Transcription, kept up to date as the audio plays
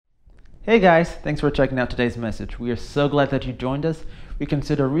Hey guys, thanks for checking out today's message. We are so glad that you joined us. We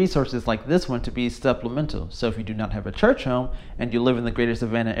consider resources like this one to be supplemental. So if you do not have a church home and you live in the greater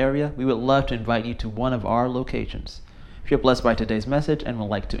Savannah area, we would love to invite you to one of our locations. If you're blessed by today's message and would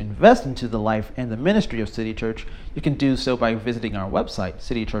like to invest into the life and the ministry of City Church, you can do so by visiting our website,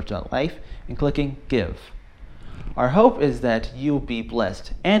 citychurch.life, and clicking Give. Our hope is that you'll be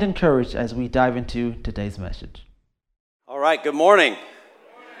blessed and encouraged as we dive into today's message. All right, good morning.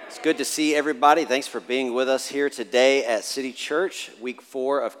 It's good to see everybody. Thanks for being with us here today at City Church, week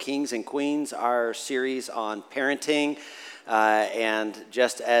 4 of Kings and Queens, our series on parenting. And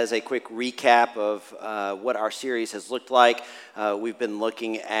just as a quick recap of what our series has looked like, we've been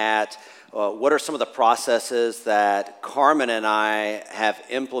looking at what are some of the processes that Carmen and I have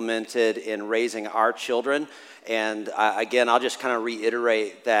implemented in raising our children. And again, I'll just kind of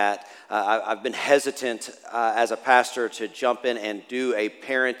reiterate that I've been hesitant as a pastor to jump in and do a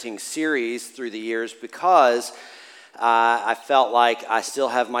parenting series through the years because I felt like I still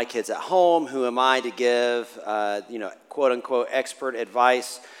have my kids at home. Who am I to give, quote unquote, expert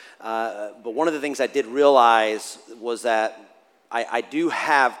advice? But one of the things I did realize was that I do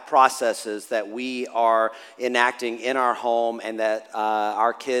have processes that we are enacting in our home and that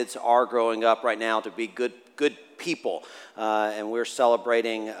our kids are growing up right now to be good people. And we're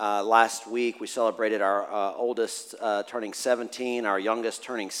celebrating, last week, we celebrated our oldest turning 17, our youngest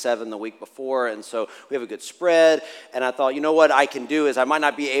turning 7 the week before. And so we have a good spread. And I thought, you know what I can do is I might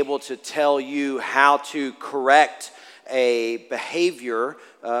not be able to tell you how to correct a behavior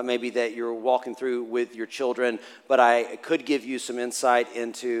maybe that you're walking through with your children, but I could give you some insight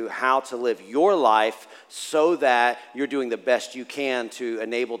into how to live your life so that you're doing the best you can to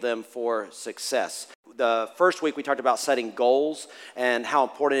enable them for success. The first week we talked about setting goals and how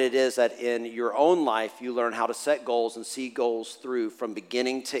important it is that in your own life you learn how to set goals and see goals through from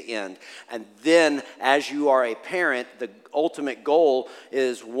beginning to end. And then as you are a parent, the ultimate goal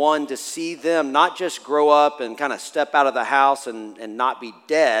is one, to see them not just grow up and kind of step out of the house and not be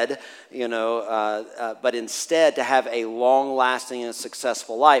dead, but instead to have a long-lasting and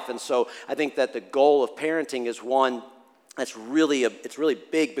successful life. And so I think that the goal of parenting is one it's really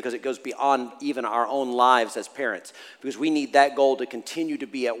big because it goes beyond even our own lives as parents, because we need that goal to continue to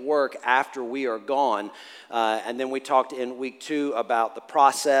be at work after we are gone. And then we talked in week 2 about the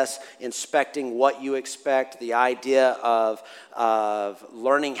process, inspecting what you expect, the idea of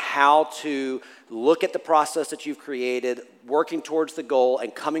learning how to look at the process that you've created, working towards the goal,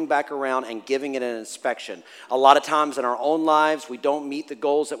 and coming back around and giving it an inspection. A lot of times in our own lives, we don't meet the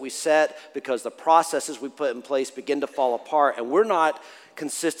goals that we set because the processes we put in place begin to fall apart, and we're not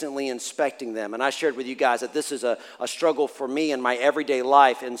consistently inspecting them. And I shared with you guys that this is a struggle for me in my everyday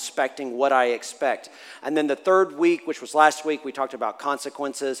life, inspecting what I expect. And then the third week, which was last week, we talked about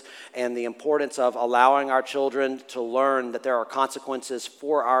consequences and the importance of allowing our children to learn that there are consequences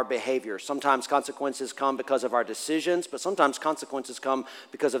for our behavior. Sometimes consequences come because of our decisions, but sometimes consequences come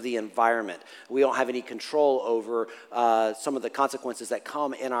because of the environment. We don't have any control over some of the consequences that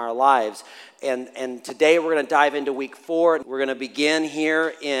come in our lives. And today we're going to dive into week 4. We're going to begin here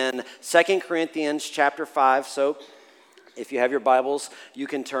in 2 Corinthians chapter 5. So if you have your Bibles, you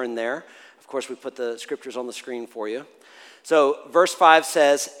can turn there. Of course, we put the scriptures on the screen for you. So verse 5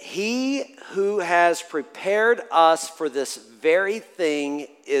 says, "He who has prepared us for this very thing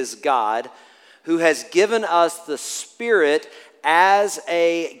is God, who has given us the Spirit as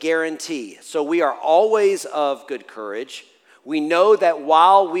a guarantee." So we are always of good courage. We know that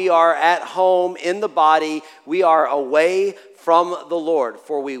while we are at home in the body, we are away from the Lord.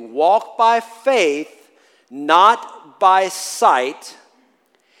 For we walk by faith, not by sight.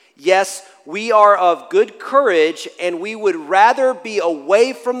 Yes, we are of good courage, and we would rather be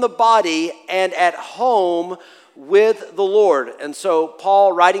away from the body and at home with the Lord. And so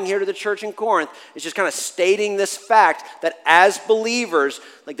Paul, writing here to the church in Corinth, is just kind of stating this fact that as believers,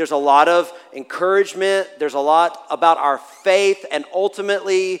 there's a lot of encouragement, there's a lot about our faith, and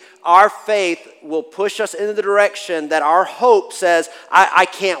ultimately our faith will push us into the direction that our hope says, I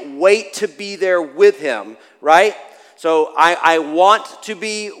can't wait to be there with him, right? So I want to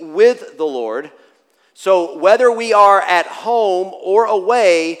be with the Lord. So whether we are at home or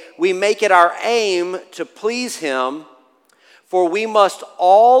away, we make it our aim to please him, for we must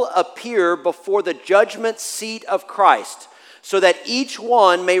all appear before the judgment seat of Christ, so that each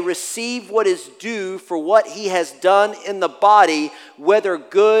one may receive what is due for what he has done in the body, whether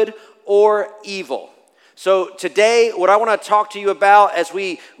good or evil. So today, what I want to talk to you about as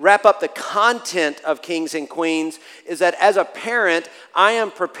we wrap up the content of Kings and Queens is that as a parent, I am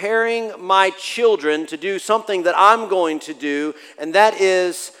preparing my children to do something that I'm going to do, and that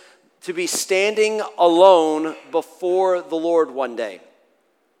is to be standing alone before the Lord one day.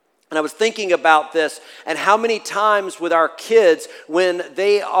 And I was thinking about this and how many times with our kids when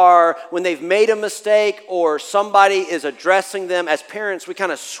they've made a mistake or somebody is addressing them, as parents we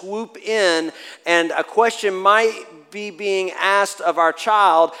kind of swoop in and a question might be being asked of our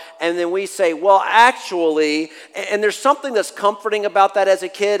child, and then we say, well, actually, and there's something that's comforting about that as a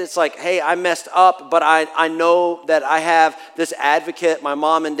kid. It's like, hey, I messed up, but I know that I have this advocate, my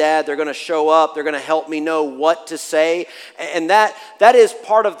mom and dad. They're going to show up. They're going to help me know what to say. And that is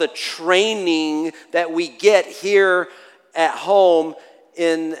part of the training that we get here at home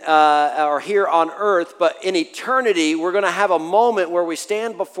or here on earth, but in eternity, we're going to have a moment where we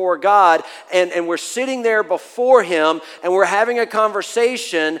stand before God and we're sitting there before Him and we're having a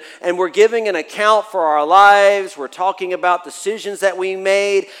conversation and we're giving an account for our lives. We're talking about decisions that we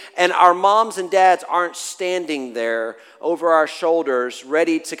made, and our moms and dads aren't standing there over our shoulders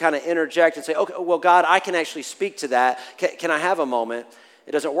ready to kind of interject and say, okay, well, God, I can actually speak to that. Can I have a moment?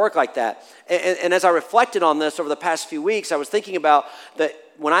 It doesn't work like that. And as I reflected on this over the past few weeks, I was thinking about that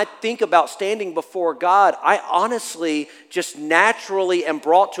when I think about standing before God, I honestly just naturally am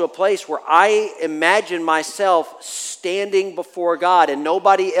brought to a place where I imagine myself standing before God and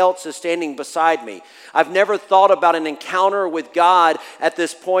nobody else is standing beside me. I've never thought about an encounter with God at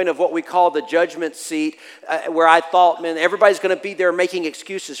this point of what we call the judgment seat, where I thought, man, everybody's going to be there making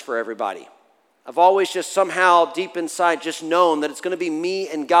excuses for everybody. I've always just somehow deep inside just known that it's going to be me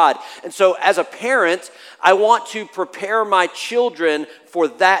and God. And so as a parent, I want to prepare my children for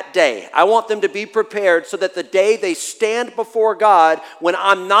that day. I want them to be prepared so that the day they stand before God, when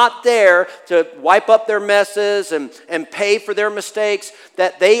I'm not there to wipe up their messes and pay for their mistakes,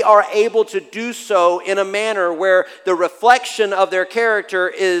 that they are able to do so in a manner where the reflection of their character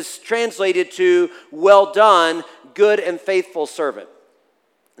is translated to, well done, good and faithful servant.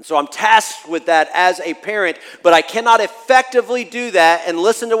 And so I'm tasked with that as a parent, but I cannot effectively do that, and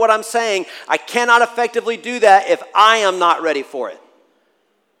listen to what I'm saying, I cannot effectively do that if I am not ready for it.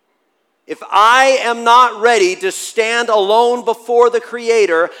 If I am not ready to stand alone before the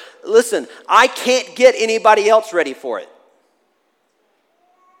Creator, listen, I can't get anybody else ready for it.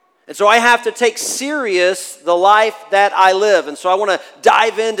 And so I have to take serious the life that I live. And so I want to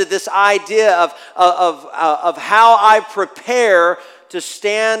dive into this idea of how I prepare to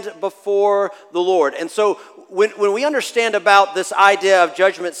stand before the Lord. And so when we understand about this idea of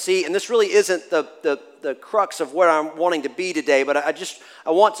judgment seat, and this really isn't the crux of what I'm wanting to be today, but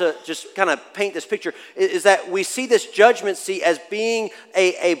I want to just kind of paint this picture, is that we see this judgment seat as being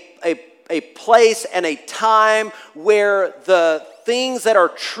a place and a time where the things that are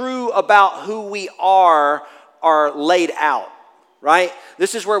true about who we are laid out, right?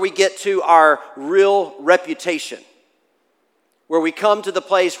 This is where we get to our real reputation, where we come to the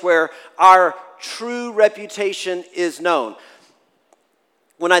place where our true reputation is known.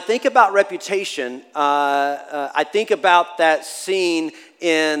 When I think about reputation, I think about that scene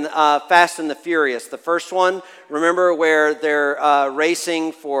in Fast and the Furious. The first one, remember, where they're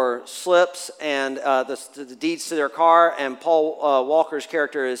racing for slips and the deeds to their car, and Paul Walker's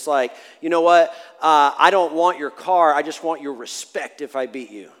character is like, you know what, I don't want your car, I just want your respect if I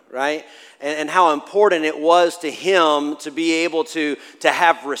beat you, right? And how important it was to him to be able to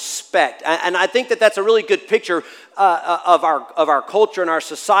have respect. And I think that that's a really good picture of our culture and our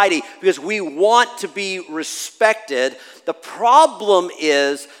society, because we want to be respected. The problem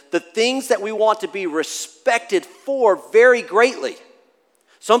is the things that we want to be respected for vary greatly.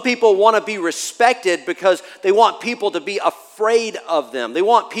 Some people want to be respected because they want people to be afraid of them. They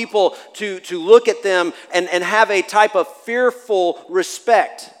want people to look at them and have a type of fearful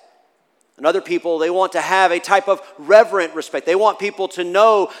respect. And other people, they want to have a type of reverent respect. They want people to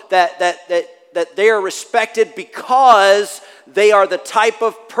know that they are respected because they are the type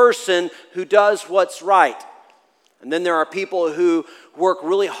of person who does what's right. And then there are people who work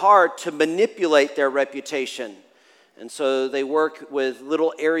really hard to manipulate their reputation. And so they work with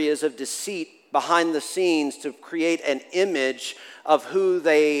little areas of deceit behind the scenes to create an image of who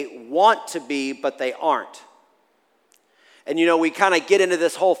they want to be, but they aren't. And you know, we kind of get into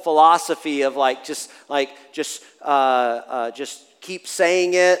this whole philosophy of just keep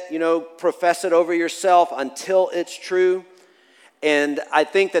saying it, you know, profess it over yourself until it's true. And I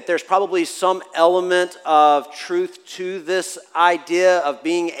think that there's probably some element of truth to this idea of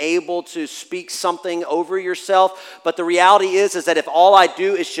being able to speak something over yourself. But the reality is that if all I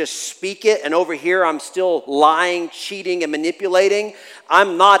do is just speak it, and over here I'm still lying, cheating, and manipulating,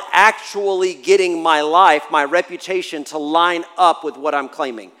 I'm not actually getting my life, my reputation, to line up with what I'm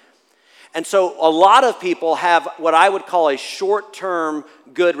claiming. And so a lot of people have what I would call a short-term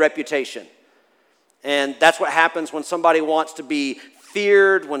good reputation. And that's what happens when somebody wants to be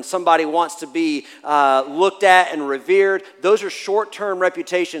feared, when somebody wants to be looked at and revered. Those are short-term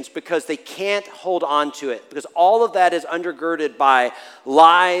reputations because they can't hold on to it, because all of that is undergirded by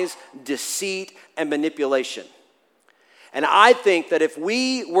lies, deceit, and manipulation. And I think that if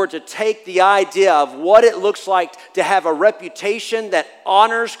we were to take the idea of what it looks like to have a reputation that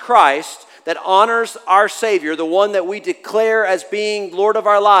honors Christ, that honors our Savior, the one that we declare as being Lord of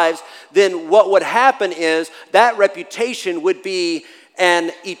our lives, then what would happen is that reputation would be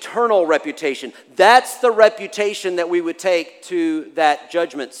an eternal reputation. That's the reputation that we would take to that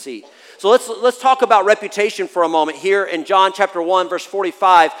judgment seat. So let's talk about reputation for a moment. Here in John chapter 1, verse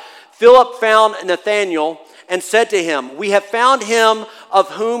 45, Philip found Nathanael and said to him, "We have found him of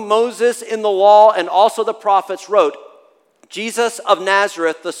whom Moses in the law and also the prophets wrote, Jesus of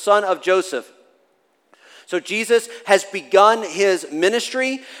Nazareth, the son of Joseph." So Jesus has begun his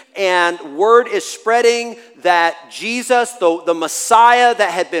ministry, and word is spreading that Jesus, the Messiah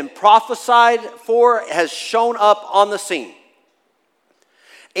that had been prophesied for, has shown up on the scene.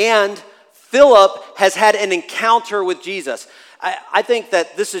 And Philip has had an encounter with Jesus. I think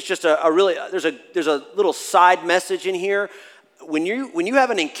that this is just there's a little side message in here. When you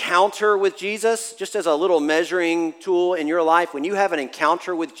have an encounter with Jesus, just as a little measuring tool in your life, when you have an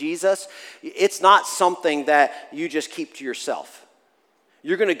encounter with Jesus, it's not something that you just keep to yourself.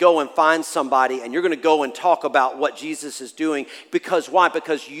 You're going to go and find somebody, and you're going to go and talk about what Jesus is doing. Because why?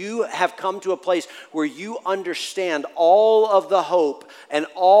 Because you have come to a place where you understand all of the hope and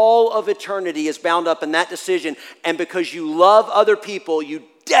all of eternity is bound up in that decision. And because you love other people, you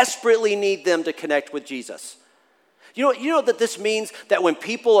desperately need them to connect with Jesus. You know that this means that when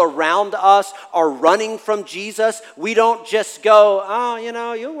people around us are running from Jesus, we don't just go, "Oh,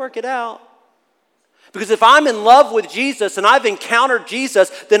 you'll work it out." Because if I'm in love with Jesus and I've encountered Jesus,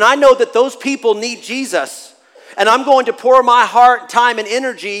 then I know that those people need Jesus. And I'm going to pour my heart, time, and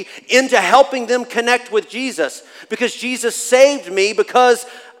energy into helping them connect with Jesus. Because Jesus saved me because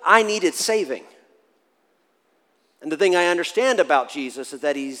I needed saving. And the thing I understand about Jesus is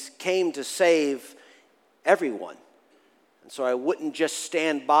that he came to save everyone. And so I wouldn't just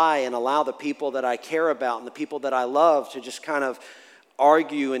stand by and allow the people that I care about and the people that I love to just kind of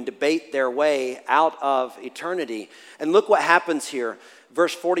argue and debate their way out of eternity. And look what happens here.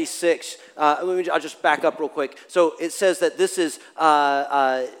 Verse 46, I'll just back up real quick. So it says that this is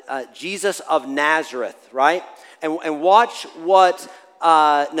Jesus of Nazareth, right? And watch what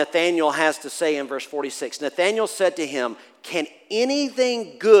Nathanael has to say in verse 46. Nathanael said to him, "Can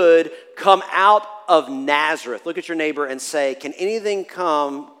anything good come out of Nazareth?" Look at your neighbor and say, can anything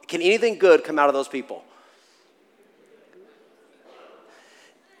good come out of those people?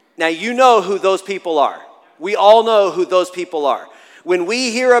 Now, you know who those people are. We all know who those people are. When we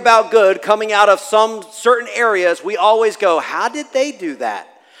hear about good coming out of some certain areas, we always go, how did they do that?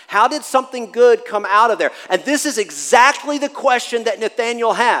 How did something good come out of there? And this is exactly the question that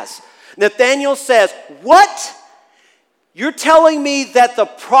Nathanael has. Nathanael says, "What? You're telling me that the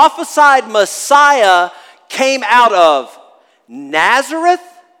prophesied Messiah came out of Nazareth?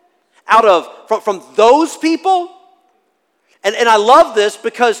 From those people?" And I love this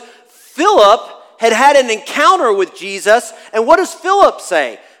because Philip had an encounter with Jesus. And what does Philip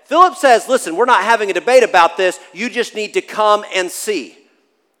say? Philip says, "Listen, we're not having a debate about this. You just need to come and see."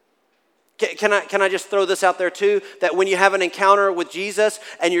 Can I just throw this out there too? That when you have an encounter with Jesus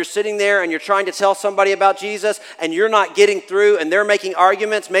and you're sitting there and you're trying to tell somebody about Jesus and you're not getting through and they're making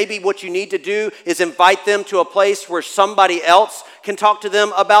arguments, maybe what you need to do is invite them to a place where somebody else can talk to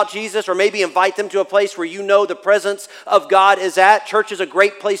them about Jesus, or maybe invite them to a place where you know the presence of God is at. Church is a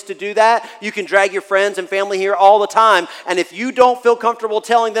great place to do that. You can drag your friends and family here all the time, and if you don't feel comfortable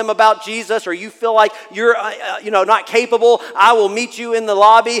telling them about Jesus, or you feel like you're not capable, I will meet you in the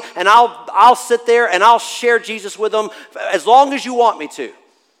lobby and I'll sit there and I'll share Jesus with them as long as you want me to. I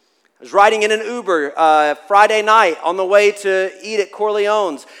was riding in an Uber Friday night on the way to eat at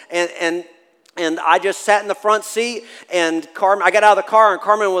Corleone's, and I just sat in the front seat, and I got out of the car, and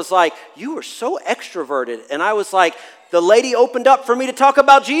Carmen was like, "You were so extroverted." And I was like, the lady opened up for me to talk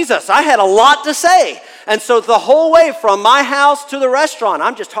about Jesus. I had a lot to say. And so the whole way from my house to the restaurant,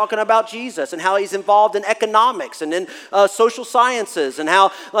 I'm just talking about Jesus and how he's involved in economics and in social sciences, and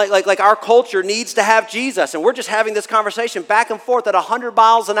how like our culture needs to have Jesus. And we're just having this conversation back and forth at 100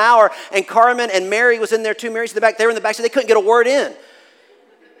 miles an hour. And Carmen and Mary was in there too. Mary's in the back. They were in the back, so they couldn't get a word in.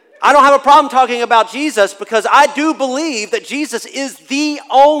 I don't have a problem talking about Jesus because I do believe that Jesus is the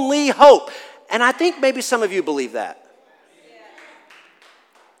only hope. And I think maybe some of you believe that.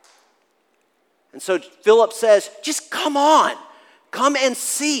 And so Philip says, just come on, come and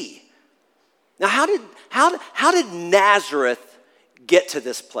see. Now, how did Nazareth get to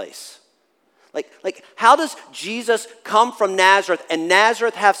this place? Like, how does Jesus come from Nazareth and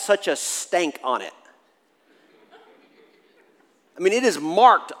Nazareth have such a stank on it? I mean, it is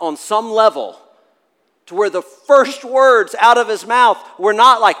marked on some level to where the first words out of his mouth were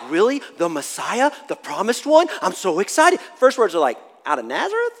not like, really? The Messiah? The promised one? I'm so excited. First words are like, out of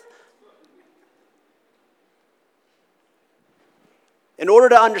Nazareth? In order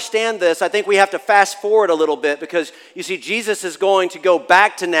to understand this, I think we have to fast forward a little bit because, you see, Jesus is going to go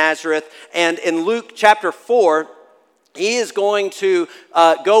back to Nazareth, and in Luke chapter 4, he is going to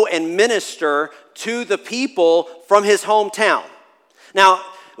go and minister to the people from his hometown. Now,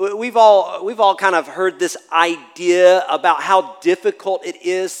 we've all kind of heard this idea about how difficult it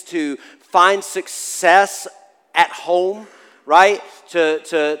is to find success at home, right?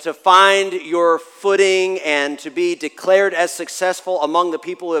 To find your footing and to be declared as successful among the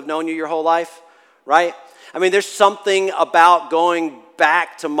people who have known you your whole life, right? I mean, there's something about going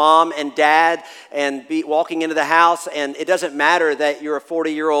back to mom and dad and walking into the house, and it doesn't matter that you're a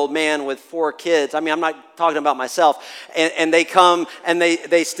 40-year-old man with 4 kids. I mean, I'm not talking about myself. And they come and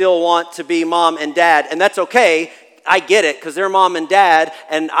they still want to be mom and dad, and that's okay. I get it because they're mom and dad,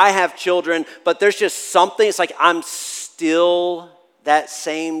 and I have children, but there's just something. It's like I'm still that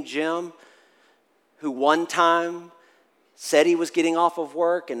same Jim who one time said he was getting off of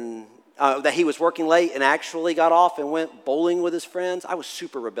work and that he was working late and actually got off and went bowling with his friends. I was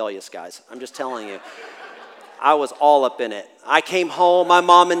super rebellious, guys. I'm just telling you. I was all up in it. I came home. My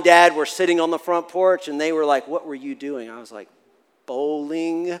mom and dad were sitting on the front porch, and they were like, what were you doing? I was like,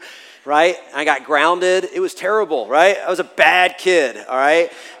 bowling, right? I got grounded. It was terrible, right? I was a bad kid, all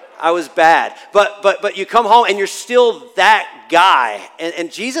right? I was bad. But you come home and you're still that guy.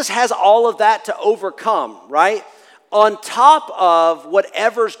 And Jesus has all of that to overcome, right? On top of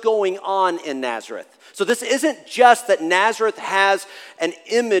whatever's going on in Nazareth. So this isn't just that Nazareth has an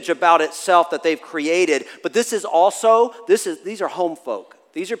image about itself that they've created, but this is also, these are home folk.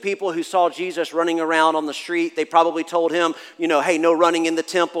 These are people who saw Jesus running around on the street. They probably told him, hey, no running in the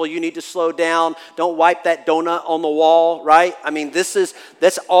temple. You need to slow down. Don't wipe that donut on the wall, right? I mean,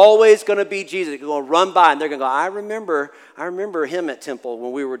 that's always going to be Jesus. You're going to run by, and they're going to go, I remember him at temple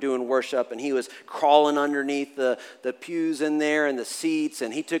when we were doing worship, and he was crawling underneath the pews in there and the seats,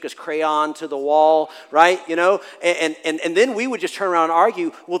 and he took his crayon to the wall, right? And then we would just turn around and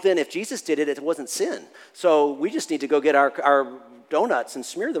argue, well, then if Jesus did it, it wasn't sin. So we just need to go get our donuts and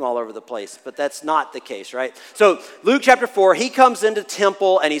smear them all over the place, but that's not the case, right? So Luke chapter 4, he comes into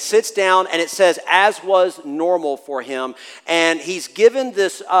temple and he sits down, and it says, as was normal for him, and he's given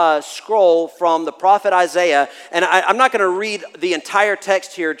this scroll from the prophet Isaiah, and I'm not going to read the entire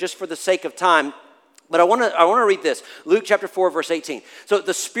text here just for the sake of time, but I want to read this. Luke chapter 4, verse 18. So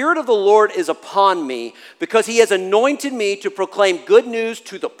the Spirit of the Lord is upon me because he has anointed me to proclaim good news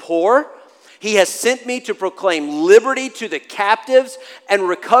to the poor. He has sent me to proclaim liberty to the captives and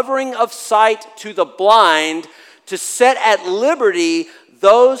recovering of sight to the blind, to set at liberty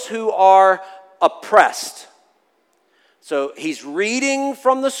those who are oppressed. So he's reading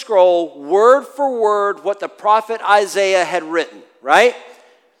from the scroll, word for word, what the prophet Isaiah had written, right?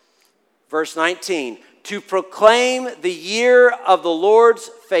 Verse 19, to proclaim the year of the Lord's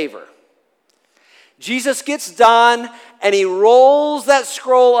favor. Jesus gets done, and he rolls that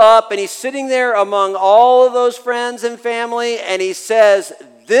scroll up, and he's sitting there among all of those friends and family, and he says,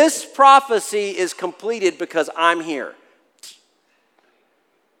 this prophecy is completed because I'm here.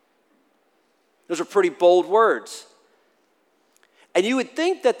 Those are pretty bold words. And you would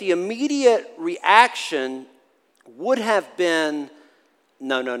think that the immediate reaction would have been,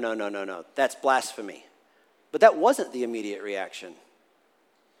 no, that's blasphemy. But that wasn't the immediate reaction.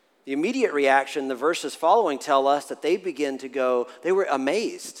 The immediate reaction, the verses following tell us that they begin to go, they were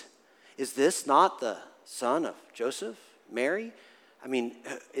amazed. Is this not the son of Joseph, Mary? I mean,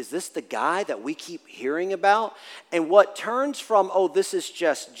 is this the guy that we keep hearing about? And what turns from, this is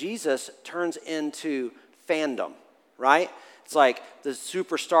just Jesus, turns into fandom, right? It's like the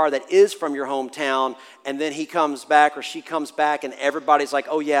superstar that is from your hometown, and then he comes back or she comes back, and everybody's like,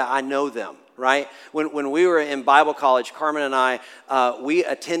 oh yeah, I know them. Right? When we were in Bible college, Carmen and I, we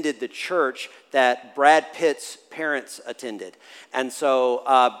attended the church that Brad Pitt's parents attended. And so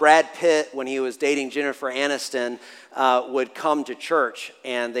Brad Pitt, when he was dating Jennifer Aniston, would come to church,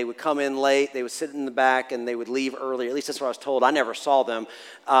 and they would come in late, they would sit in the back, and they would leave early. At least that's what I was told. I never saw them.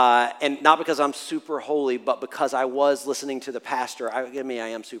 And not because I'm super holy, but because I was listening to the pastor. I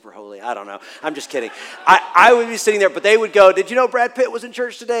am super holy. I don't know. I'm just kidding. I would be sitting there, but they would go, did you know Brad Pitt was in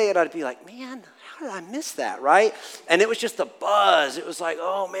church today? And I'd be like, man, did I miss that, right? And it was just the buzz. It was like,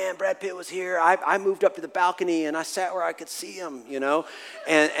 oh man, Brad Pitt was here. I moved up to the balcony and I sat where I could see him, you know?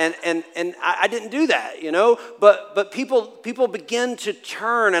 And I didn't do that, you know? But people begin to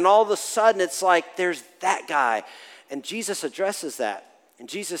turn, and all of a sudden it's like, there's that guy. And Jesus addresses that. And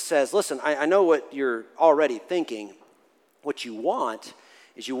Jesus says, listen, I know what you're already thinking. What you want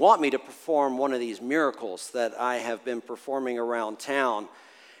is you want me to perform one of these miracles that I have been performing around town.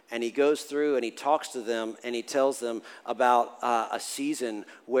 And he goes through and he talks to them and he tells them about a season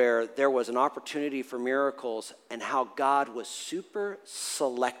where there was an opportunity for miracles and how God was super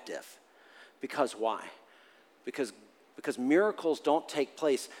selective. Because why? Because miracles don't take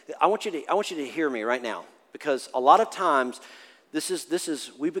place. I want you to hear me right now, because a lot of times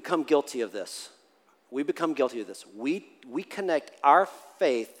we become guilty of this. We become guilty of this. We connect our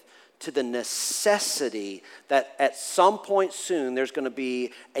faith to the necessity that at some point soon there's going to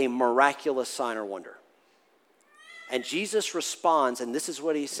be a miraculous sign or wonder. And Jesus responds, and this is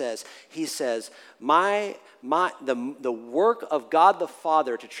what he says. He says, the work of God the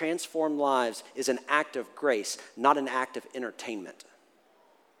Father to transform lives is an act of grace, not an act of entertainment.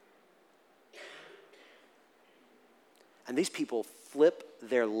 And these people flip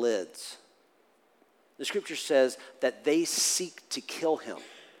their lids. The scripture says that they seek to kill him.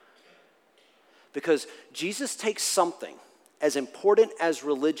 Because Jesus takes something as important as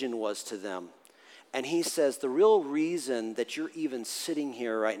religion was to them, and he says the real reason that you're even sitting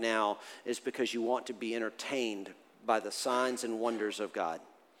here right now is because you want to be entertained by the signs and wonders of God.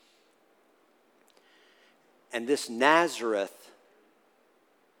 And this Nazareth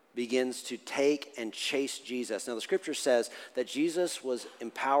begins to take and chase Jesus. Now, the scripture says that Jesus was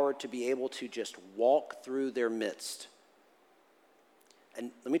empowered to be able to just walk through their midst.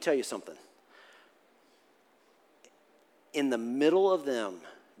 And let me tell you something. In the middle of them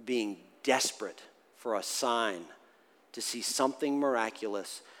being desperate for a sign to see something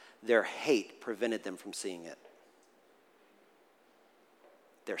miraculous, their hate prevented them from seeing it.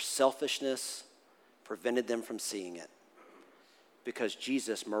 Their selfishness prevented them from seeing it. Because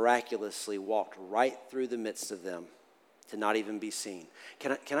Jesus miraculously walked right through the midst of them to not even be seen.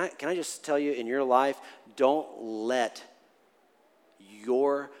 Can I just tell you, in your life, don't let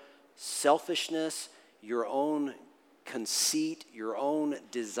your selfishness, your own conceit, your own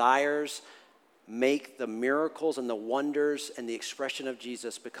desires make the miracles and the wonders and the expression of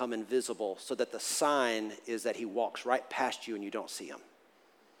Jesus become invisible, so that the sign is that he walks right past you and you don't see him.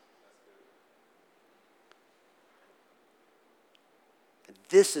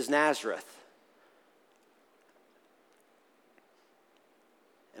 This is Nazareth.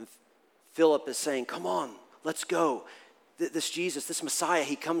 And Philip is saying, come on, let's go. This Jesus, this Messiah,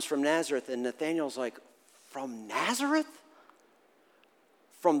 he comes from Nazareth. And Nathanael's like, from Nazareth?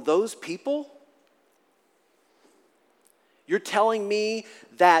 From those people? You're telling me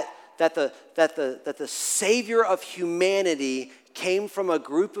that the Savior of humanity came from a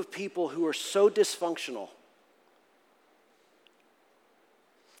group of people who are so dysfunctional?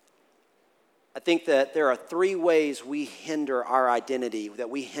 I think that there are three ways we hinder our identity, that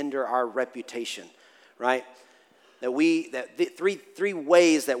we hinder our reputation, right? Three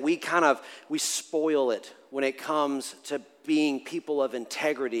ways that we spoil it when it comes to being people of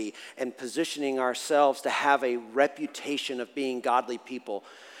integrity and positioning ourselves to have a reputation of being godly people.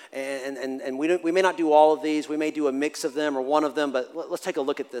 And we may not do all of these. We may do a mix of them or one of them, but let's take a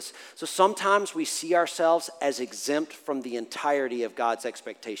look at this. So sometimes we see ourselves as exempt from the entirety of God's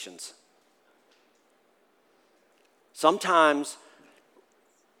expectations. Sometimes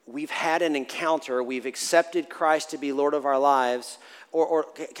we've had an encounter, we've accepted Christ to be Lord of our lives, or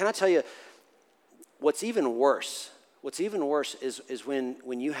can I tell you, what's even worse is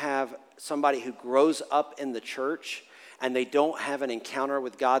when you have somebody who grows up in the church and they don't have an encounter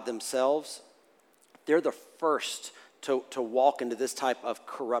with God themselves. They're the first to walk into this type of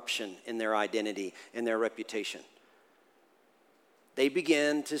corruption in their identity, in their reputation. They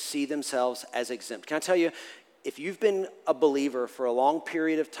begin to see themselves as exempt. Can I tell you, if you've been a believer for a long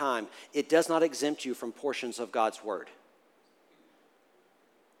period of time, it does not exempt you from portions of God's word.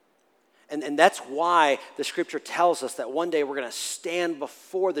 And that's why the scripture tells us that one day we're going to stand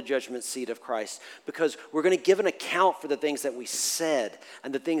before the judgment seat of Christ, because we're going to give an account for the things that we said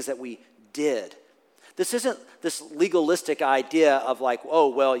and the things that we did. This isn't this legalistic idea of like, oh,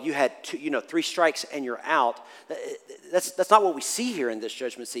 well, you had 3 strikes and you're out. That's not what we see here in this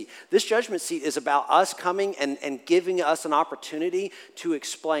judgment seat. This judgment seat is about us coming and giving us an opportunity to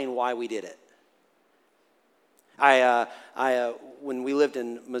explain why we did it. When we lived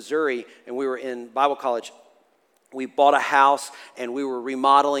in Missouri and we were in Bible college, we bought a house and we were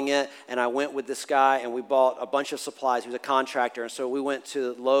remodeling it, and I went with this guy and we bought a bunch of supplies. He was a contractor, and so we went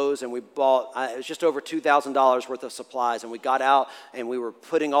to Lowe's and we bought, it was just over $2,000 worth of supplies, and we got out and we were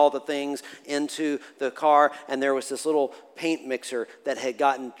putting all the things into the car, and there was this little paint mixer that had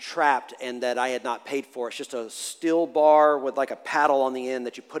gotten trapped and that I had not paid for. It's just a steel bar with like a paddle on the end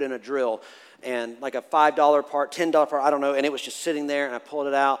that you put in a drill, and like a $5 part, $10 part, I don't know, and it was just sitting there, and I pulled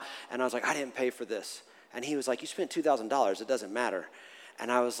it out, and I was like, I didn't pay for this. And he was like, you spent $2,000, it doesn't matter.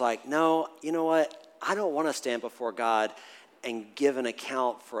 And I was like, no, you know what? I don't want to stand before God and give an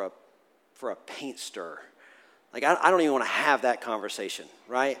account for a paint stir. Like, I don't even want to have that conversation,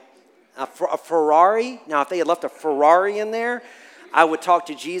 right? A Ferrari, now if they had left a Ferrari in there, I would talk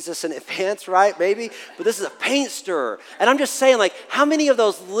to Jesus in advance, right? Maybe. But this is a paint stirrer. And I'm just saying, like, how many of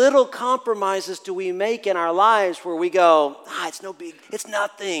those little compromises do we make in our lives where we go, it's no big, it's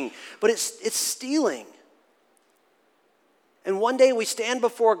nothing, but it's stealing. And one day we stand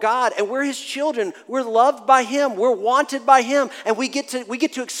before God and we're his children. We're loved by him. We're wanted by him. And we get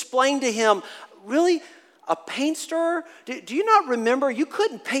to explain to him, really, a paint stirrer? Do you not remember? You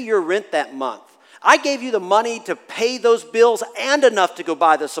couldn't pay your rent that month. I gave you the money to pay those bills and enough to go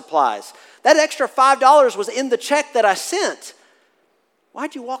buy the supplies. That extra $5 was in the check that I sent.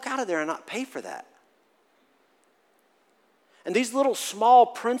 Why'd you walk out of there and not pay for that? And these little small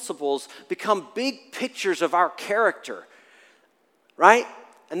principles become big pictures of our character. Right?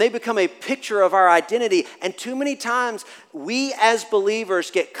 And they become a picture of our identity. And too many times, we as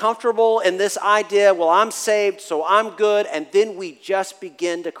believers get comfortable in this idea, well, I'm saved, so I'm good, and then we just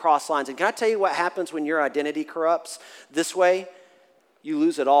begin to cross lines. And can I tell you what happens when your identity corrupts this way? You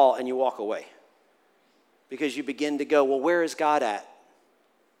lose it all and you walk away. Because you begin to go, well, where is God at?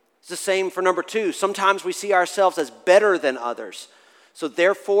 It's the same for number 2. Sometimes we see ourselves as better than others. So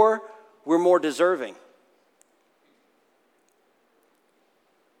therefore, we're more deserving.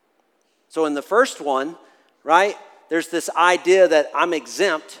 So in the first one, right, there's this idea that I'm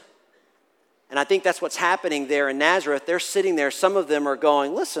exempt. And I think that's what's happening there in Nazareth. They're sitting there. Some of them are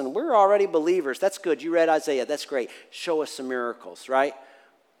going, listen, we're already believers. That's good. You read Isaiah. That's great. Show us some miracles, right?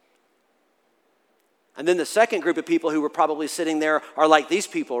 And then the second group of people who were probably sitting there are like these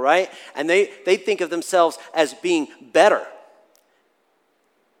people, right? And they think of themselves as being better.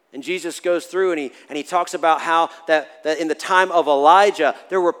 And Jesus goes through and he talks about how that in the time of Elijah,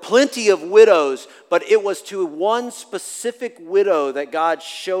 there were plenty of widows, but it was to one specific widow that God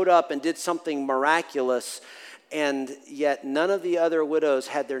showed up and did something miraculous, and yet none of the other widows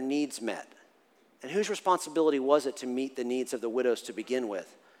had their needs met. And whose responsibility was it to meet the needs of the widows to begin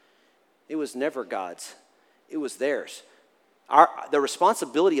with? It was never God's. It was theirs. The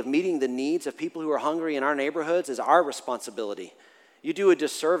responsibility of meeting the needs of people who are hungry in our neighborhoods is our responsibility. You do a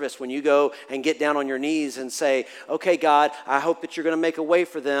disservice when you go and get down on your knees and say, okay, God, I hope that you're going to make a way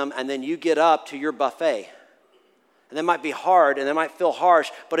for them, and then you get up to your buffet. And that might be hard, and that might feel harsh,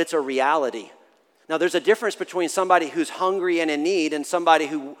 but it's a reality. Now, there's a difference between somebody who's hungry and in need and somebody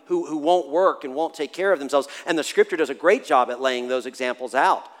who won't work and won't take care of themselves, and the Scripture does a great job at laying those examples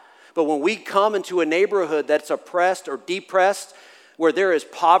out. But when we come into a neighborhood that's oppressed or depressed, where there is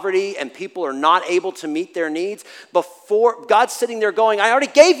poverty and people are not able to meet their needs, before God's sitting there going, I already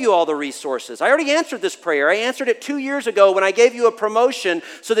gave you all the resources. I already answered this prayer. I answered it 2 years ago when I gave you a promotion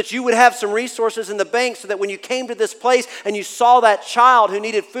so that you would have some resources in the bank so that when you came to this place and you saw that child who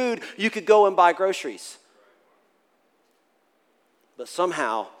needed food, you could go and buy groceries. But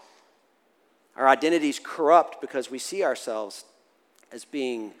somehow, our identities corrupt because we see ourselves as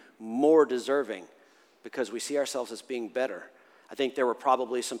being more deserving, because we see ourselves as being better. I think there were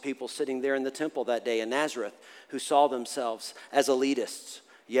probably some people sitting there in the temple that day in Nazareth who saw themselves as elitists.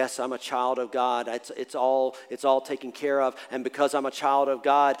 Yes, I'm a child of God. It's all taken care of. And because I'm a child of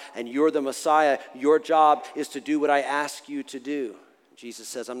God and you're the Messiah, your job is to do what I ask you to do. Jesus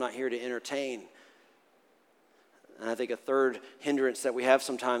says, I'm not here to entertain. And I think a third hindrance that we have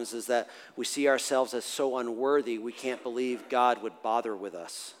sometimes is that we see ourselves as so unworthy, we can't believe God would bother with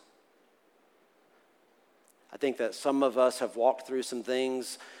us. I think that some of us have walked through some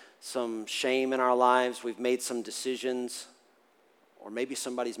things, some shame in our lives. We've made some decisions, or maybe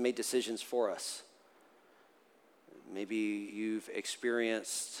somebody's made decisions for us. Maybe you've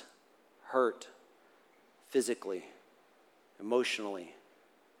experienced hurt physically, emotionally.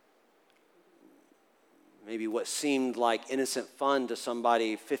 Maybe what seemed like innocent fun to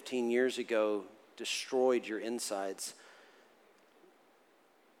somebody 15 years ago destroyed your insides.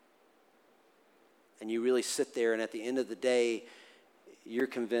 And you really sit there, and at the end of the day, you're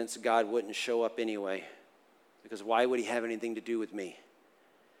convinced God wouldn't show up anyway. Because why would he have anything to do with me?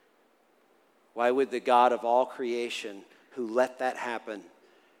 Why would the God of all creation who let that happen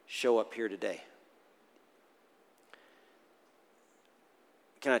show up here today?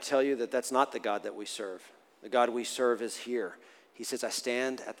 Can I tell you that that's not the God that we serve? The God we serve is here. He says, I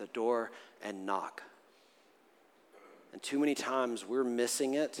stand at the door and knock. And too many times we're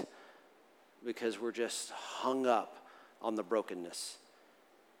missing it because we're just hung up on the brokenness.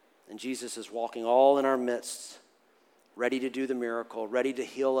 And Jesus is walking all in our midst, ready to do the miracle, ready to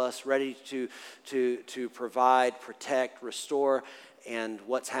heal us, ready to provide, protect, restore. And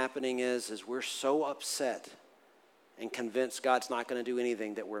what's happening is we're so upset and convinced God's not going to do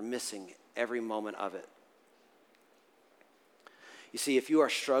anything that we're missing every moment of it. You see, if you are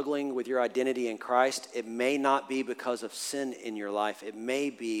struggling with your identity in Christ, it may not be because of sin in your life. It may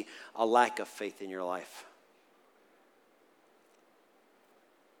be a lack of faith in your life.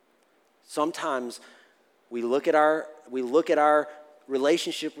 Sometimes we look at our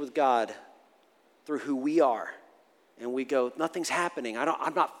relationship with God through who we are, and we go, nothing's happening.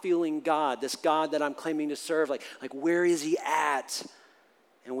 I'm not feeling God. This God that I'm claiming to serve, like where is he at?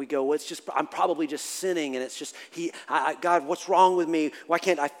 And we go, well, it's just, I'm probably just sinning, and it's just, God, what's wrong with me? Why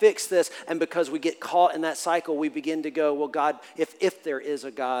can't I fix this? And because we get caught in that cycle, we begin to go, well, God, if there is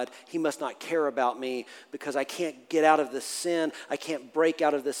a God, he must not care about me because I can't get out of this sin. I can't break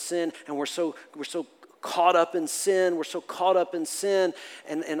out of this sin. And we're so caught up in sin. We're so caught up in sin.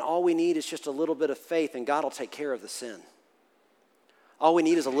 And all we need is just a little bit of faith, and God will take care of the sin. All we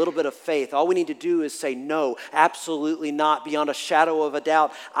need is a little bit of faith. All we need to do is say, no, absolutely not, beyond a shadow of a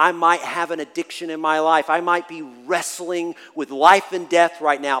doubt. I might have an addiction in my life. I might be wrestling with life and death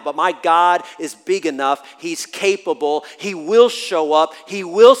right now, but my God is big enough. He's capable. He will show up. He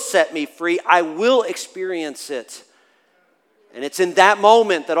will set me free. I will experience it. And it's in that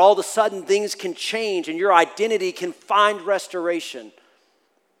moment that all of a sudden things can change and your identity can find restoration.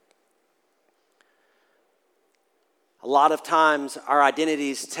 A lot of times our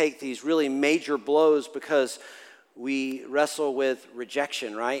identities take these really major blows because we wrestle with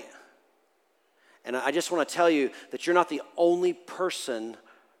rejection, right? And I just want to tell you that you're not the only person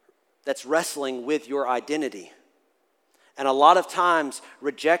that's wrestling with your identity. And a lot of times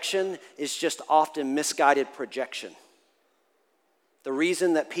rejection is just often misguided projection. The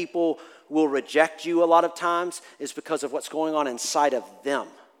reason that people will reject you a lot of times is because of what's going on inside of them.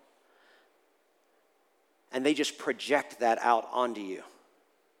 And they just project that out onto you.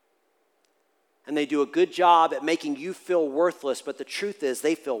 And they do a good job at making you feel worthless, but the truth is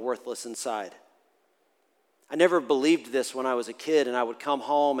they feel worthless inside. I never believed this when I was a kid, and I would come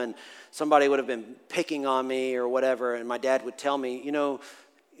home and somebody would have been picking on me or whatever, and my dad would tell me, you know,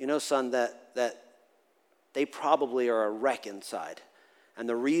 son, that they probably are a wreck inside. And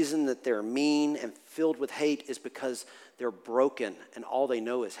the reason that they're mean and filled with hate is because they're broken and all they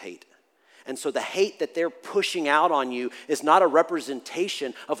know is hate. And so the hate that they're pushing out on you is not a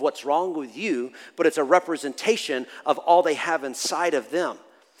representation of what's wrong with you, but it's a representation of all they have inside of them.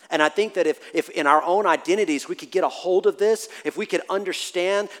 And I think that if in our own identities we could get a hold of this, if we could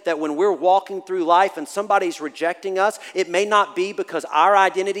understand that when we're walking through life and somebody's rejecting us, it may not be because our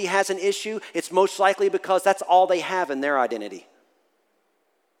identity has an issue. It's most likely because that's all they have in their identity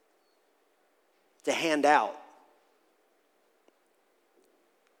to hand out.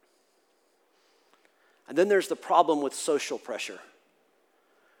 And then there's the problem with social pressure.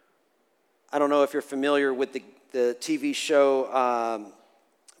 I don't know if you're familiar with the TV show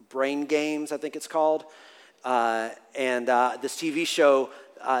Brain Games, I think it's called. And this TV show,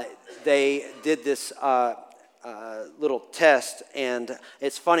 they did this little test. And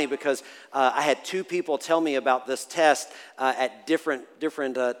it's funny because I had two people tell me about this test at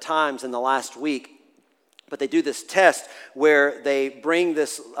different times in the last week. But they do this test where they bring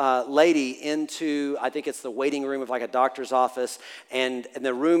this lady into, I think it's the waiting room of like a doctor's office, and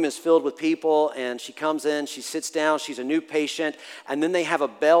the room is filled with people, and she comes in, she sits down, she's a new patient, and then they have a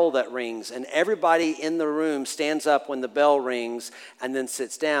bell that rings, and everybody in the room stands up when the bell rings and then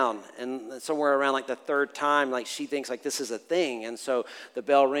sits down. And somewhere around like the third time, like she thinks like this is a thing, and so the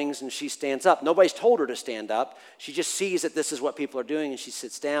bell rings and she stands up. Nobody's told her to stand up. She just sees that this is what people are doing, and she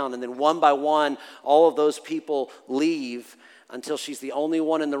sits down, and then one by one, all of those people leave until she's the only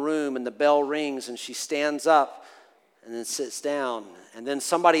one in the room, and the bell rings and she stands up and then sits down. And then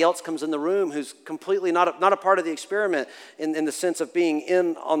somebody else comes in the room who's completely not a part of the experiment in the sense of being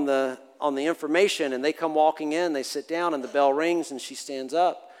in on the information, and they come walking in, they sit down, and the bell rings and she stands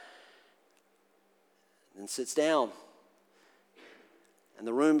up and sits down. And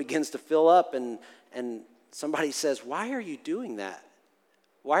the room begins to fill up, and somebody says, "Why are you doing that?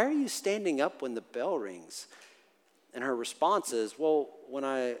 Why are you standing up when the bell rings?" And her response is, well, when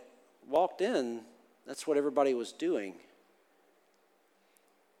I walked in, that's what everybody was doing.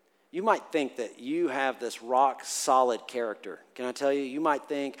 You might think that you have this rock solid character. Can I tell you? You might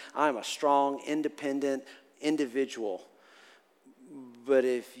think I'm a strong, independent individual. But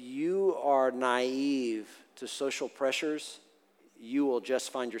if you are naive to social pressures, you will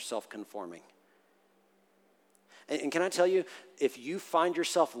just find yourself conforming. And can I tell you, if you find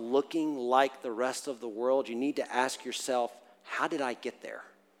yourself looking like the rest of the world, you need to ask yourself, how did I get there?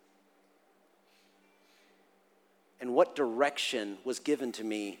 And what direction was given to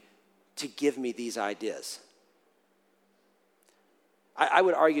me to give me these ideas? I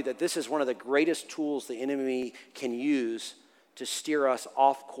would argue that this is one of the greatest tools the enemy can use to steer us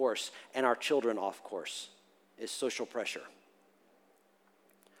off course and our children off course, is social pressure.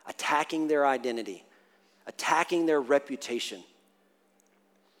 Attacking their identity, attacking their reputation.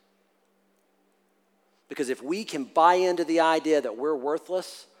 Because if we can buy into the idea that we're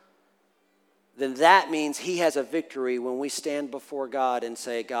worthless, then that means he has a victory when we stand before God and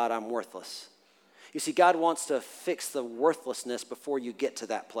say, God, I'm worthless. You see, God wants to fix the worthlessness before you get to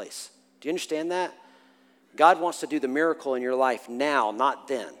that place. Do you understand that? God wants to do the miracle in your life now, not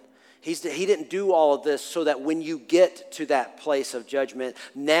then. He didn't do all of this so that when you get to that place of judgment,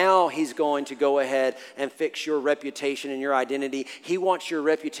 now he's going to go ahead and fix your reputation and your identity. He wants your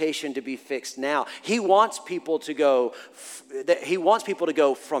reputation to be fixed now. He wants people to go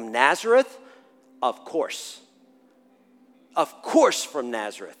from Nazareth, of course from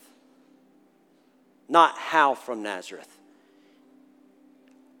Nazareth, not how from Nazareth.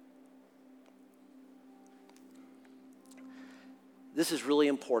 This is really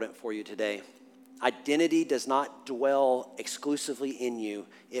important for you today. Identity does not dwell exclusively in you.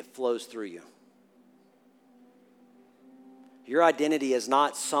 It flows through you. Your identity is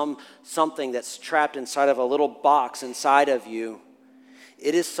not something that's trapped inside of a little box inside of you.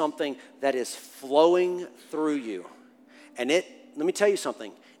 It is something that is flowing through you. And let me tell you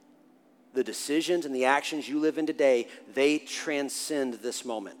something. The decisions and the actions you live in today, they transcend this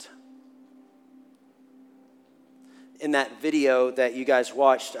moment. In that video that you guys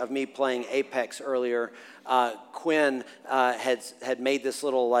watched of me playing Apex earlier, Quinn had made this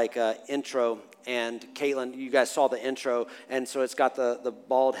little intro, and Caitlin, you guys saw the intro, and so it's got the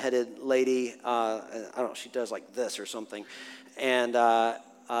bald-headed lady, I don't know, she does like this or something, and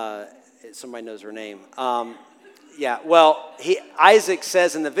somebody knows her name. Isaac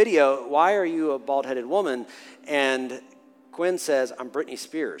says in the video, why are you a bald-headed woman? And Quinn says, I'm Britney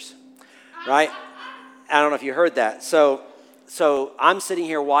Spears, right? I don't know if you heard that. So I'm sitting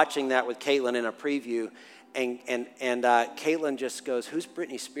here watching that with Caitlin in a preview, and Caitlin just goes, who's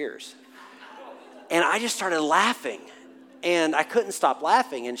Britney Spears? And I just started laughing, and I couldn't stop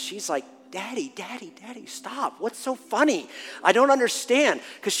laughing, and she's like, Daddy, stop. What's so funny? I don't understand,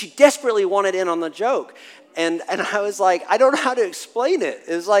 because she desperately wanted in on the joke. And I was like, I don't know how to explain it.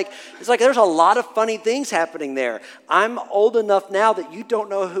 It's like there's a lot of funny things happening there. I'm old enough now that you don't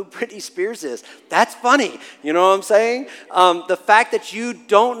know who Britney Spears is. That's funny. You know what I'm saying? The fact that you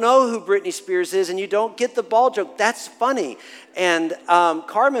don't know who Britney Spears is and you don't get the ball joke, that's funny. And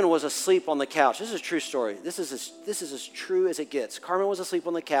Carmen was asleep on the couch. This is a true story. This is as true as it gets. Carmen was asleep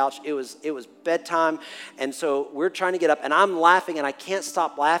on the couch. It was bedtime, and so we're trying to get up, and I'm laughing, and I can't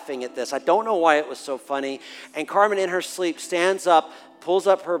stop laughing at this. I don't know why it was so funny. And Carmen, in her sleep, stands up, pulls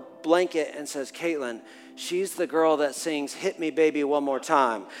up her blanket, and says, Caitlin, she's the girl that sings Hit Me Baby One More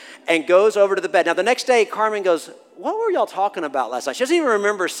Time, and goes over to the bed. Now, the next day, Carmen goes, what were y'all talking about last night? She doesn't even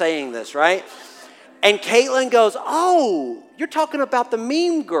remember saying this, right? And Caitlin goes, oh, you're talking about the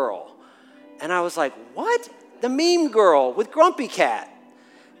meme girl. And I was like, what? The meme girl with Grumpy Cat.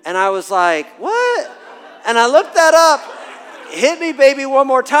 And I was like, what? And I looked that up. Hit me, baby, one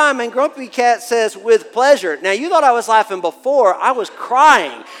more time. And Grumpy Cat says, with pleasure. Now, you thought I was laughing before. I was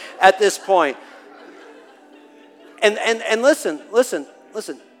crying at this point. And listen.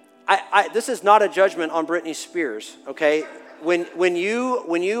 This is not a judgment on Britney Spears, okay? When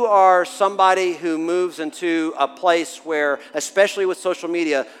you are somebody who moves into a place where, especially with social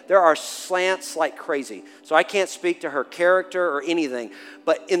media, there are slants like crazy. So I can't speak to her character or anything.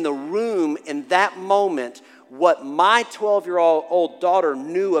 But in the room, in that moment, what my 12-year-old daughter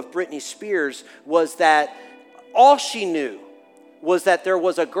knew of Britney Spears was that all she knew was that there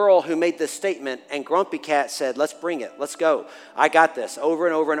was a girl who made this statement, and Grumpy Cat said, let's bring it, let's go. I got this, over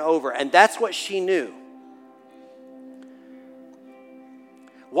and over and over. And that's what she knew.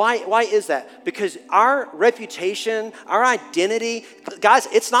 Why is that? Because our reputation, our identity, guys,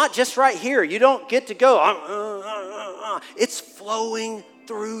 it's not just right here. You don't get to go. It's flowing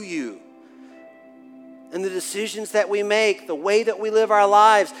through you. and the decisions that we make, the way that we live our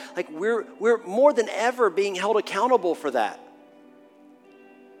lives, like we're more than ever being held accountable for that.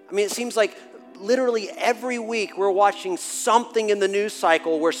 I mean, it seems like literally every week we're watching something in the news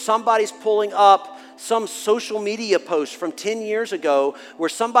cycle where somebody's pulling up some social media post from 10 years ago where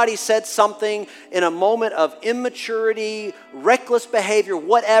somebody said something in a moment of immaturity, reckless behavior,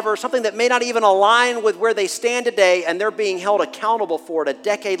 whatever, something that may not even align with where they stand today, and they're being held accountable for it a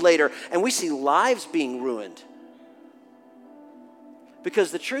decade later, and we see lives being ruined.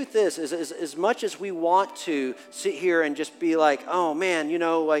 Because the truth is as much as we want to sit here and just be like, oh man,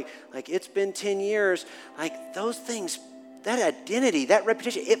 like it's been 10 years, like those things, that identity, that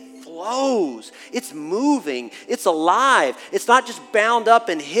reputation, it flows. It's moving. It's alive. It's not just bound up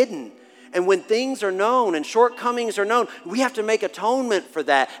and hidden. And when things are known and shortcomings are known, we have to make atonement for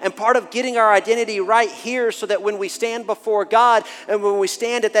that. And part of getting our identity right here so that when we stand before God and when we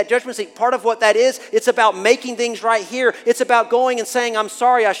stand at that judgment seat, part of what that is, it's about making things right here. It's about going and saying, I'm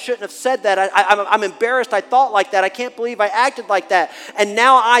sorry, I shouldn't have said that. I'm embarrassed I thought like that. I can't believe I acted like that. And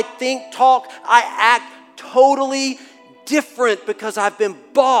now I think, talk, I act totally different because I've been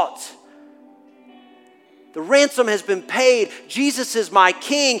bought. The ransom has been paid. Jesus is my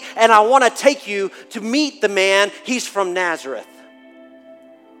king, and I want to take you to meet the man. He's from Nazareth.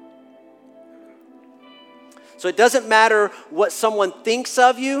 So it doesn't matter what someone thinks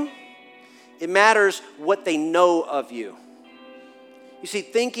of you. It matters what they know of you. You see,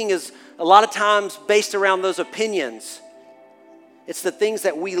 thinking is a lot of times based around those opinions. It's the things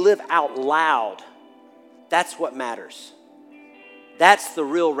that we live out loud. That's what matters. That's the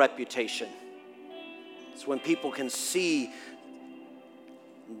real reputation. It's when people can see,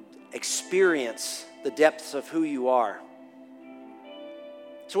 experience the depths of who you are.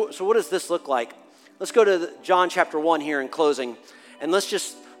 So what does this look like? Let's go to John chapter 1 here in closing, and let's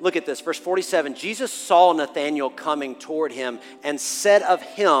just look at this. Verse 47, Jesus saw Nathanael coming toward him and said of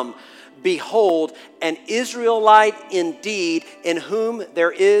him, behold, an Israelite indeed, in whom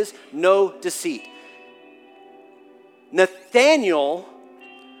there is no deceit. Nathanael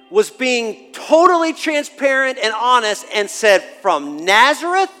was being totally transparent and honest and said, from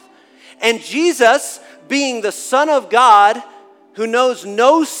Nazareth? And Jesus, being the Son of God, who knows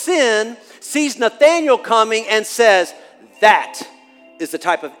no sin, sees Nathanael coming and says, that is the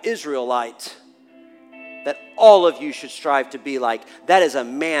type of Israelite that all of you should strive to be like. That is a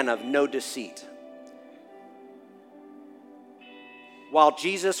man of no deceit. While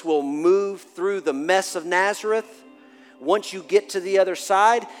Jesus will move through the mess of Nazareth, once you get to the other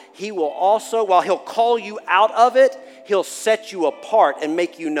side, he will also, while he'll call you out of it, he'll set you apart and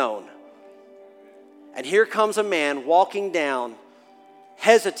make you known. And here comes a man walking down,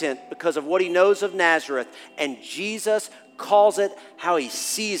 hesitant because of what he knows of Nazareth, and Jesus calls it how he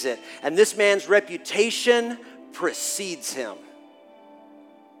sees it. And this man's reputation precedes him.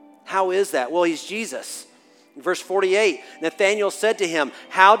 How is that? Well, he's Jesus. In verse 48, Nathanael said to him,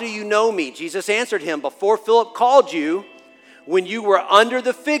 how do you know me? Jesus answered him, before Philip called you, when you were under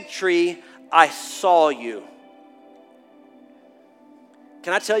the fig tree, I saw you.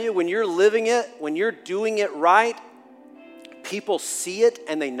 Can I tell you, when you're living it, when you're doing it right, people see it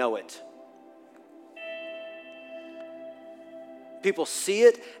and they know it. People see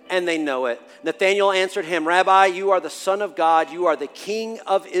it and they know it. Nathanael answered him, Rabbi, you are the Son of God. You are the King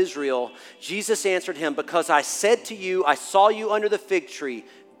of Israel. Jesus answered him, because I said to you, I saw you under the fig tree.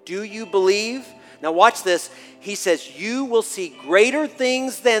 Do you believe? Now watch this. He says, you will see greater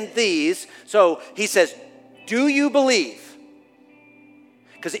things than these. So he says, do you believe?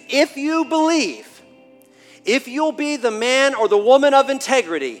 Because if you believe, if you'll be the man or the woman of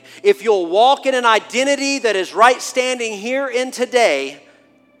integrity, if you'll walk in an identity that is right standing here in today,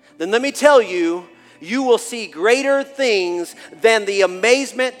 then let me tell you, you will see greater things than the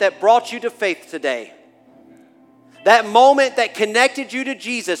amazement that brought you to faith today. That moment that connected you to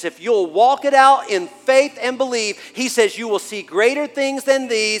Jesus, if you'll walk it out in faith and believe, he says you will see greater things than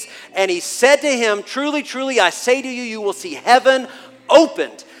these. And he said to him, truly, truly, I say to you, you will see heaven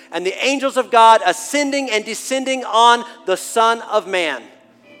opened and the angels of God ascending and descending on the Son of Man.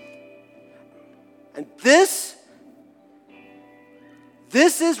 And this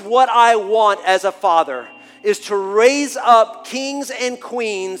is what I want as a father, is to raise up kings and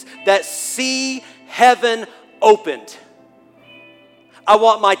queens that see heaven opened. I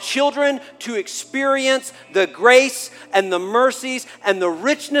want my children to experience the grace and the mercies and the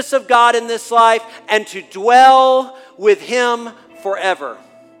richness of God in this life and to dwell with him forever.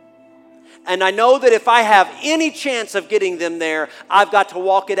 And I know that if I have any chance of getting them there, I've got to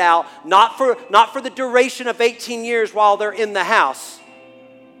walk it out, not for the duration of 18 years while they're in the house,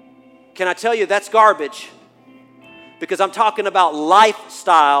 Can I tell you that's garbage? Because I'm talking about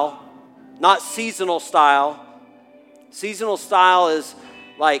lifestyle, not seasonal style. Seasonal style is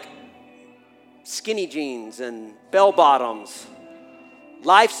like skinny jeans and bell bottoms.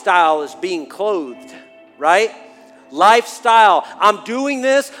 Lifestyle is being clothed, right? Lifestyle. I'm doing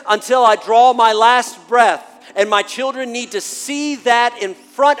this until I draw my last breath. And my children need to see that in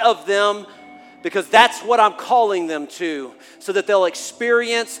front of them, because that's what I'm calling them to, so that they'll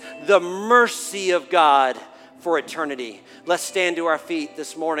experience the mercy of God for eternity. Let's stand to our feet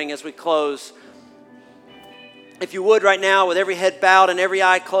this morning as we close. If you would right now, with every head bowed and every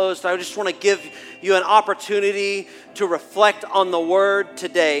eye closed, I just want to give you an opportunity to reflect on the word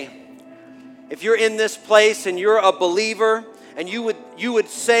today. If you're in this place and you're a believer, and you would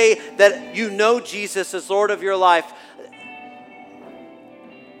say that you know Jesus as Lord of your life,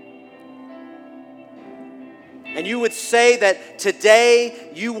 and you would say that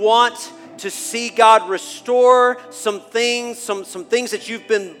today you want to see God restore some things that you've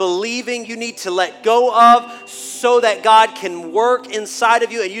been believing you need to let go of so that God can work inside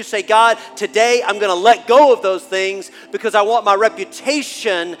of you. And you say, God, today I'm going to let go of those things because I want my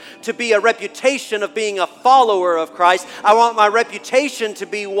reputation to be a reputation of being a follower of Christ. I want my reputation to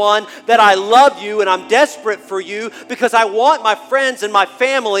be one that I love you and I'm desperate for you, because I want my friends and my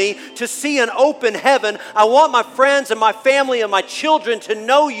family to see an open heaven. I want my friends and my family and my children to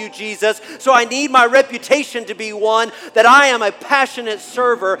know you, Jesus. So I need my reputation to be one that I am a passionate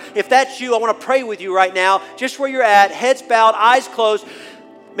server. If that's you, I want to pray with you right now, just where you're at, heads bowed, eyes closed.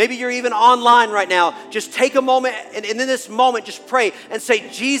 Maybe you're even online right now. Just take a moment, and in this moment, just pray and say,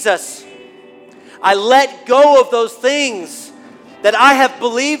 Jesus, I let go of those things that I have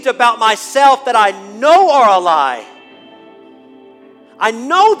believed about myself that I know are a lie. I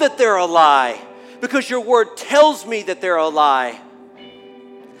know that they're a lie because your word tells me that they're a lie.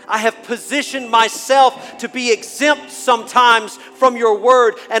 I have positioned myself to be exempt sometimes from your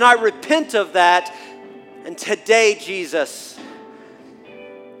word, and I repent of that. And today, Jesus,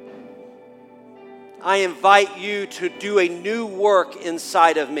 I invite you to do a new work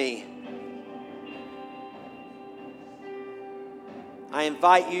inside of me. I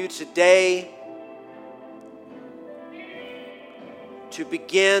invite you today to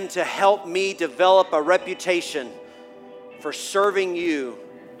begin to help me develop a reputation for serving you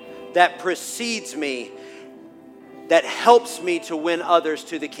that precedes me, that helps me to win others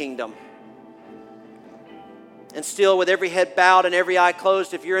to the kingdom. And still, with every head bowed and every eye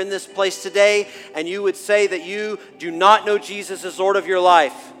closed, if you're in this place today and you would say that you do not know Jesus as Lord of your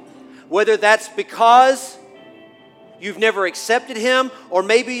life, whether that's because you've never accepted him, or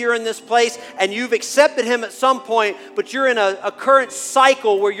maybe you're in this place and you've accepted him at some point, but you're in a current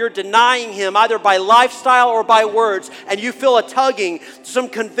cycle where you're denying him either by lifestyle or by words, and you feel a tugging, some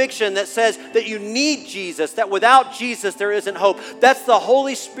conviction that says that you need Jesus, that without Jesus there isn't hope. That's the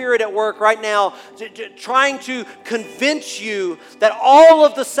Holy Spirit at work right now, trying to convince you that all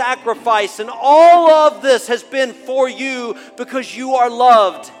of the sacrifice and all of this has been for you because you are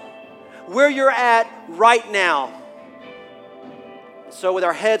loved where you're at right now. So with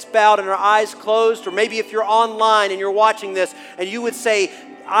our heads bowed and our eyes closed, or maybe if you're online and you're watching this and you would say,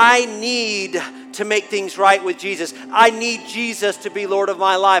 I need to make things right with Jesus. I need Jesus to be Lord of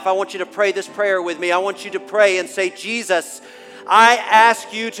my life. I want you to pray this prayer with me. I want you to pray and say, Jesus, I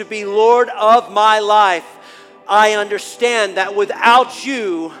ask you to be Lord of my life. I understand that without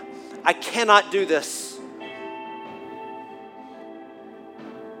you, I cannot do this.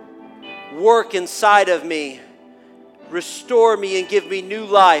 Work inside of me. Restore me and give me new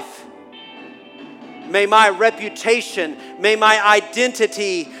life. May my reputation, may my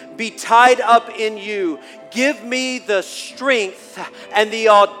identity be tied up in you. Give me the strength and the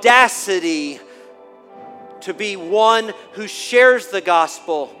audacity to be one who shares the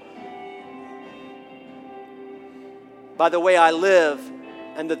gospel by the way I live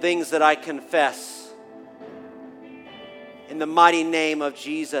and the things that I confess. In the mighty name of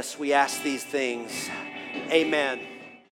Jesus, we ask these things. Amen.